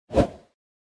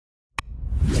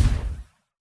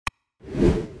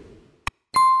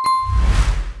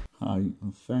Hi,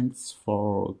 thanks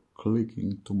for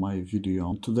clicking to my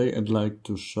video. Today I'd like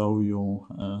to show you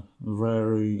a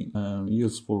very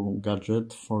useful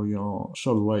gadget for your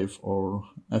shortwave or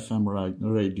FM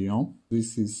radio.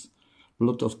 This is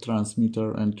Bluetooth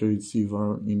transmitter and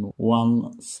receiver in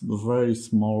one very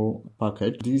small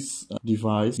package. This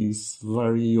device is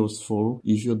very useful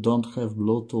if you don't have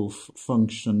Bluetooth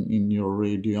function in your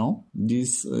radio.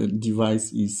 This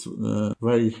device is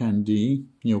very handy.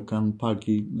 You can pack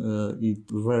it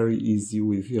very easy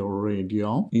with your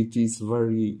radio. It is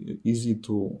very easy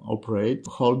to operate.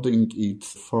 Holding it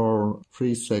for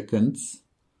 3 seconds,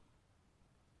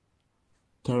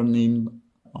 turning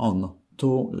on.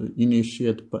 To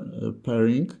initiate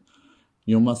pairing,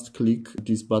 you must click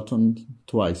this button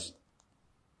twice.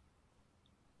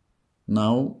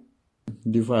 Now,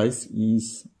 device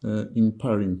is in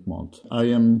pairing mode. I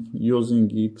am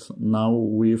using it now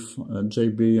with a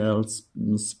JBL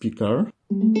speaker,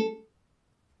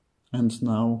 and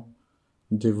now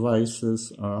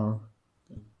devices are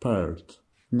paired.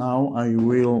 Now I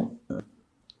will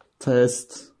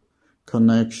test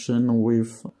connection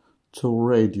with 2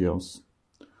 radios.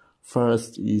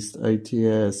 First is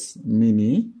ATS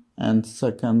Mini and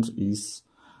second is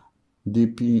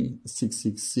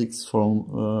DP-666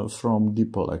 from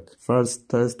Deepelec. First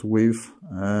test with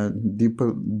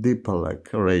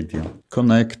Deepelec radio.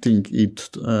 Connecting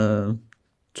it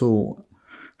to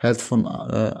headphone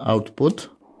output,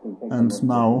 and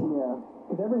now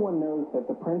everyone knows that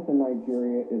the prince in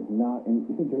Nigeria is not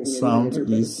in sound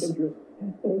is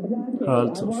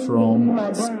heard from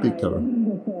speaker.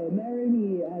 Marry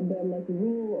me and then let's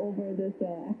rule over this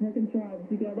African tribe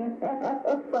together.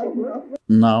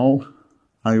 Now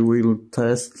I will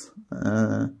test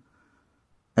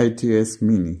ATS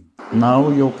Mini. Now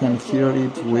you can hear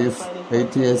it with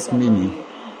ATS Mini.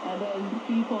 And then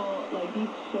people like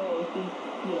these shows,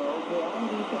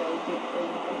 reality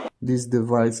shows. This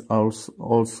device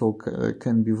also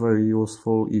can be very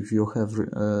useful if you have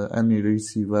any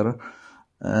receiver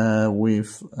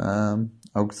with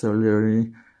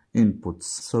auxiliary inputs.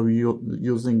 So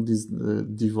using this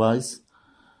device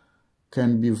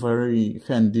can be very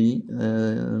handy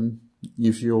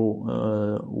if you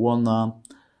wanna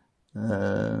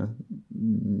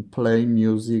play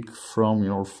music from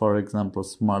your, for example,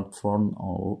 smartphone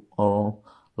or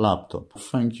laptop.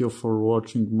 Thank you for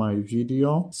watching my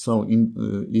video. So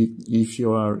if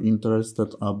you are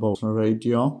interested about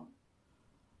radio,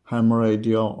 ham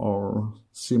radio or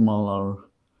similar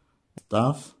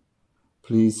stuff,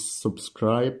 please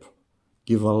subscribe,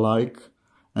 give a like,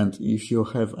 and if you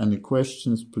have any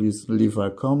questions, please leave a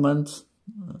comment.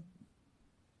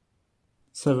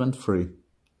 7-3.